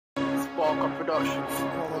Markup Productions.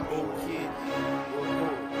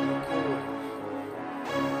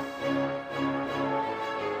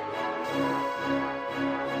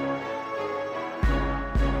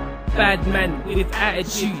 Bad man with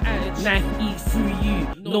attitude, knife eat through you,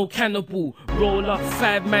 no cannibal. Roll up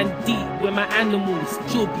 5 man deep with my animals,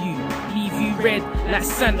 job you, leave you red like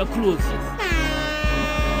Santa Claus.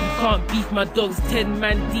 You can't beef my dogs, 10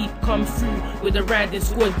 man deep, come through with a riding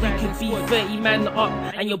squad. You can be 30 man up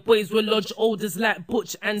and your boys will lodge orders like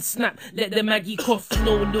Butch and Snap. Let the Maggie cough,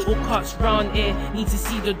 no little cuts round here, need to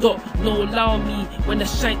see the dot. No allow me when the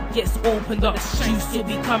shank gets opened up. Juice will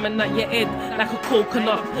be coming at your head like a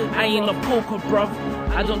coconut. I ain't a poker bruv,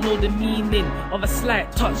 I don't know the meaning of a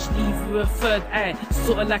slight touch. Leave you a third eye,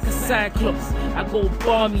 sorta like a cyclops. I go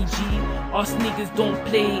barmy G, us niggas don't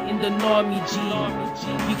play in the Nami G.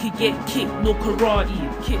 You could get kicked, no karate.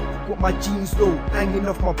 Got my jeans low, hanging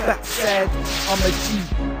off my backside. I'm a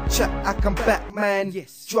G, chat, I come back, man.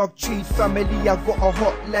 Yes. Drug trade family, I got a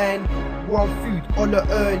hotline. One food, on the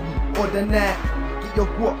early or the night. Get your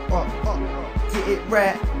guap up, get it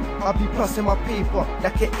right. I'll be plussing my paper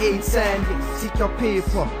like an 8 sign. Take your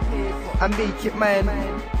paper, I make it, man.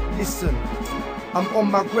 Listen, I'm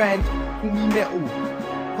on my grind, call me metal,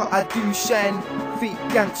 but I do shine. Fake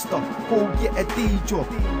gangster, go get a day job.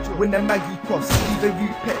 When the Maggie coughs, leave a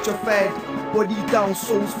youth petrified. Body down,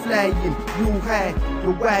 souls flying, real high.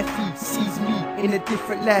 Your wifey sees me in a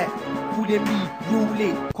different light, calling me real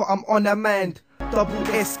late, cause I'm on a mind. Double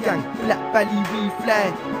S gang, Black Valley we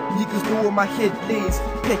fly. Niggas know where my head lays,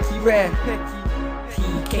 Pecky rare.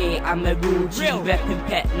 PK, I'm a real G, reppin'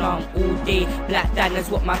 Petnam all day. Black Dinah's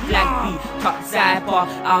what my flag be. Top Zybar,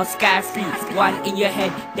 I'll sky free. One in your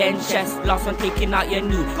head, then chest. Last one taking out your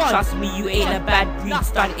knee. Trust me, you ain't a bad breed.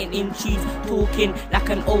 Stunting in cheese, talking like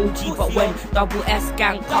an OG. But when double S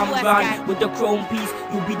gang come round with the chrome piece,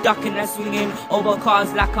 you'll be ducking and swinging over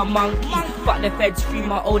cars like a monkey. Fuck the feds free,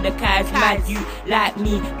 my older guys mad. You like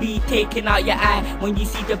me, be taking out your eye. When you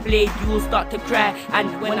see the blade, you'll start to cry.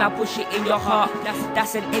 And when I push it in your heart,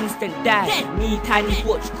 that's an instant die. Me, Tiny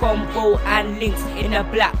Butch, combo and links in a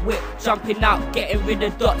black whip, jumping out, getting rid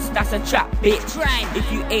of dots. That's a trap, bitch.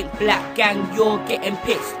 If you ain't black gang, you're getting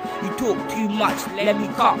pissed. You talk too much, let me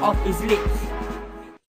cut off his lips.